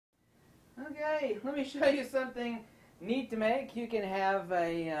Okay, let me show you something neat to make. You can have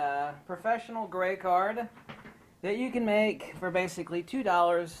a professional gray card that you can make for basically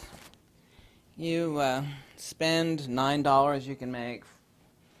 $2. You spend $9, you can make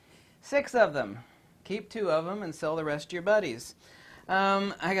 6 of them. Keep 2 of them and sell the rest to your buddies.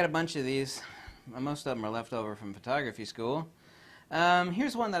 I got a bunch of these. Most of them are left over from photography school.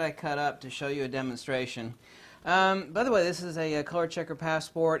 Here's one that I cut up to show you a demonstration. By the way, this is a color checker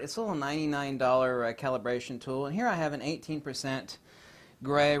passport. It's a little $99 calibration tool. And here I have an 18%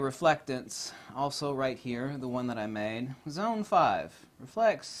 gray reflectance. Also right here, the one that I made. Zone 5.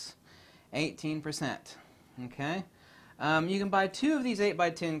 Reflects 18%. Okay? You can buy 2 of these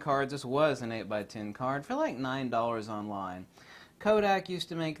 8x10 cards. This was an 8x10 card for like $9 online. Kodak used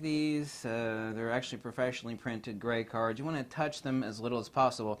to make these. They're actually professionally printed gray cards. You want to touch them as little as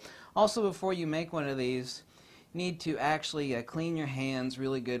possible. Also, before you make one of these, you need to actually clean your hands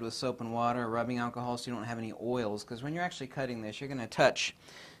really good with soap and water or rubbing alcohol so you don't have any oils, because when you're actually cutting this, you're going to touch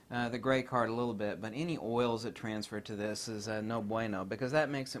the gray card a little bit, but any oils that transfer to this is no bueno, because that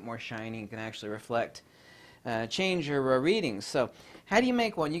makes it more shiny and can actually reflect, change your readings. So how do you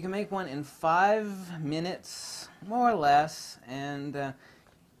make one? You can make one in 5 minutes, more or less, and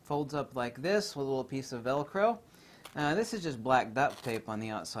folds up like this with a little piece of Velcro. This is just black duct tape on the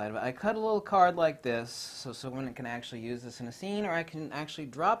outside of it. I cut a little card like this so someone can actually use this in a scene, or I can actually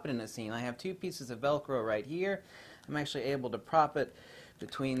drop it in a scene. I have 2 pieces of Velcro right here. I'm actually able to prop it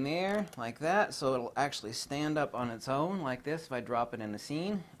between there like that, so it'll actually stand up on its own like this if I drop it in a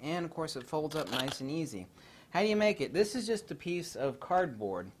scene. And of course it folds up nice and easy. How do you make it? This is just a piece of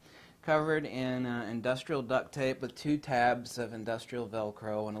cardboard covered in industrial duct tape with 2 tabs of industrial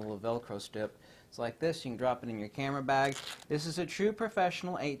Velcro and a little Velcro strip. It's like this. You can drop it in your camera bag. This is a true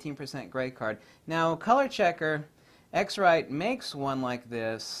professional 18% gray card. Now, Color Checker X-Rite makes one like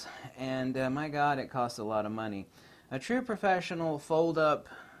this, and my God, it costs a lot of money. A true professional fold-up,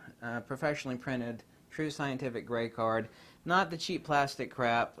 professionally printed, true scientific gray card. Not the cheap plastic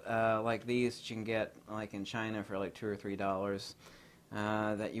crap like these that you can get like in China for like $2 or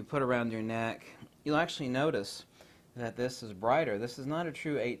 $3 that you put around your neck. You'll actually notice that this is brighter. This is not a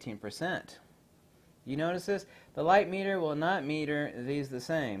true 18%. You notice this? The light meter will not meter these the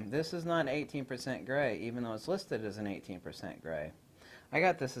same. This is not 18% gray, even though it's listed as an 18% gray. I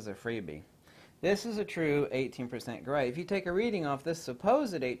got this as a freebie. This is a true 18% gray. If you take a reading off this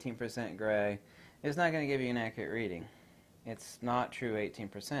supposed 18% gray, it's not going to give you an accurate reading. It's not true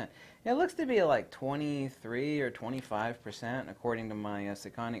 18%. It looks to be like 23 or 25% according to my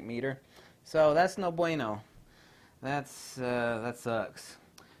Sekonic meter. So that's no bueno. That sucks.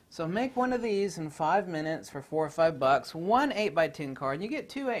 So make one of these in 5 minutes for $4 or $5. One 8x10 card. You get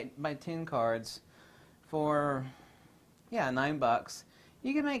 2 8x10 cards for, yeah, $9.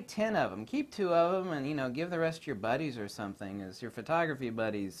 You can make 10 of them. Keep 2 of them, and give the rest to your buddies or something, as your photography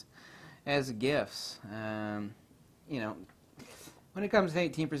buddies, as gifts. When it comes to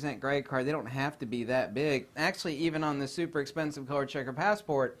 18% gray card, they don't have to be that big. Actually, even on the super expensive Color Checker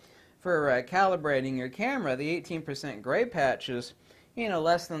Passport, for calibrating your camera, the 18% gray patches,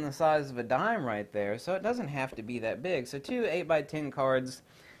 less than the size of a dime right there, so it doesn't have to be that big. So 2 8x10 cards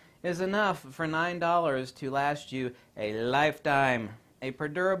is enough for $9 to last you a lifetime, a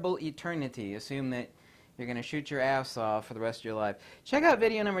perdurable eternity. Assume that you're going to shoot your ass off for the rest of your life. Check out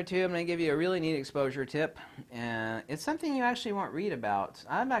video number 2. I'm going to give you a really neat exposure tip. It's something you actually won't read about.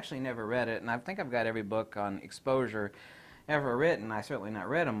 I've actually never read it, and I think I've got every book on exposure ever written. I certainly not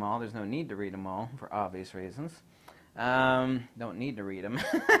read them all. There's no need to read them all for obvious reasons. Don't need to read them.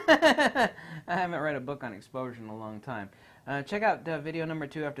 I haven't read a book on exposure in a long time. Check out video number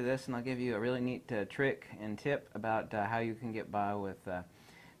 2 after this, and I'll give you a really neat trick and tip about how you can get by with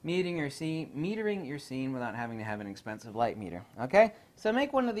metering your scene without having to have an expensive light meter. Okay? So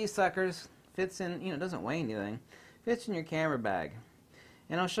make one of these suckers. Fits in, it doesn't weigh anything. Fits in your camera bag.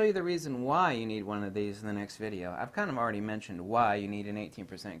 And I'll show you the reason why you need one of these in the next video. I've kind of already mentioned why you need an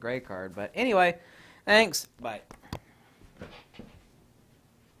 18% gray card, but anyway, thanks. Bye.